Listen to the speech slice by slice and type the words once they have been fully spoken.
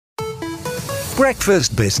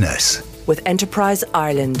Breakfast Business with Enterprise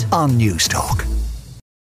Ireland on Newstalk.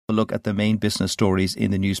 A look at the main business stories in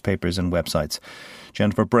the newspapers and websites.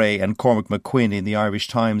 Jennifer Bray and Cormac McQuinn in the Irish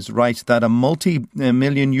Times write that a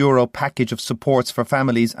multi-million euro package of supports for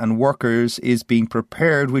families and workers is being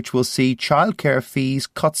prepared, which will see childcare fees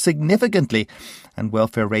cut significantly and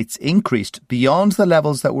welfare rates increased beyond the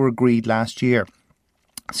levels that were agreed last year.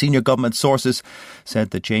 Senior government sources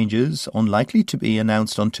said the changes, unlikely to be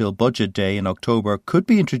announced until Budget Day in October, could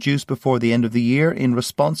be introduced before the end of the year in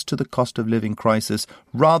response to the cost of living crisis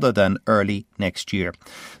rather than early next year.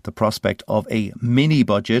 The prospect of a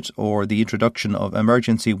mini-budget or the introduction of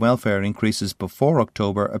emergency welfare increases before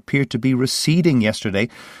October appeared to be receding yesterday,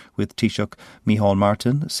 with Taoiseach Micheál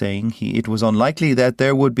Martin saying it was unlikely that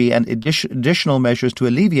there would be additional measures to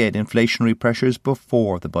alleviate inflationary pressures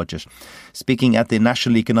before the budget. Speaking at the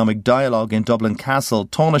National Economic Dialogue in Dublin Castle,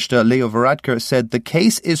 Taoiseach Leo Varadkar said the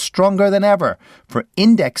case is stronger than ever for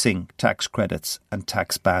indexing tax credits and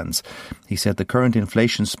tax bans. He said the current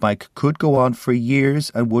inflation spike could go on for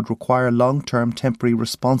years and would require long-term temporary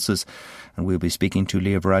responses. And we'll be speaking to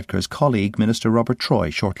Leo Varadkar's colleague, Minister Robert Troy,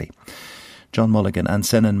 shortly. John Mulligan and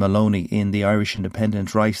Senan Maloney in the Irish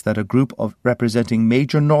Independent write that a group representing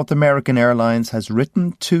major North American airlines has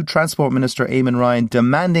written to Transport Minister Eamon Ryan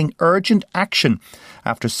demanding urgent action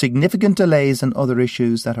after significant delays and other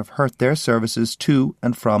issues that have hurt their services to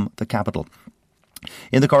and from the capital.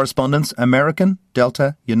 In the correspondence, American,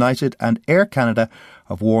 Delta, United and Air Canada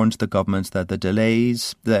have warned the government that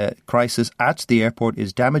the crisis at the airport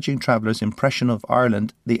is damaging travellers' impression of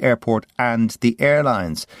Ireland, the airport and the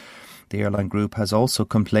airlines. The airline group has also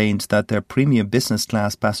complained that their premium business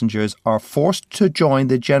class passengers are forced to join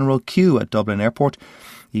the general queue at Dublin Airport,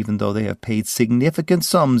 even though they have paid significant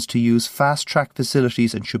sums to use fast-track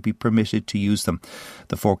facilities and should be permitted to use them.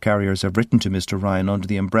 The four carriers have written to Mr Ryan under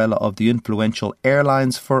the umbrella of the influential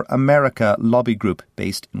Airlines for America lobby group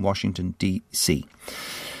based in Washington, D.C.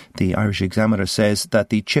 The Irish Examiner says that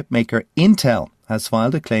the chipmaker Intel has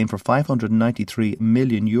filed a claim for €593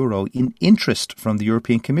 million in interest from the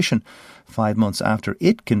European Commission 5 months after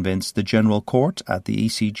it convinced the General Court at the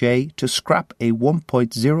ECJ to scrap a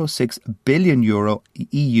 €1.06 billion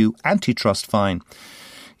EU antitrust fine.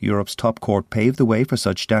 Europe's top court paved the way for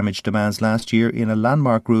such damage demands last year in a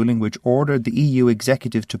landmark ruling which ordered the EU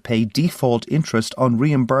executive to pay default interest on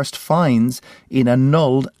reimbursed fines in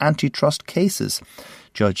annulled antitrust cases.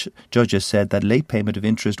 Judges said that late payment of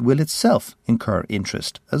interest will itself incur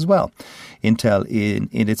interest as well. Intel, in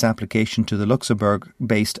its application to the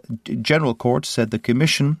Luxembourg-based General Court, said the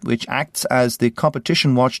Commission, which acts as the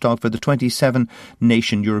competition watchdog for the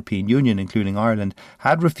 27-nation European Union, including Ireland,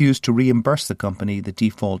 had refused to reimburse the company the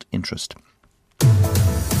default interest.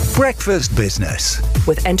 Breakfast Business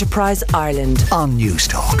with Enterprise Ireland on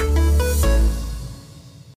Newstalk.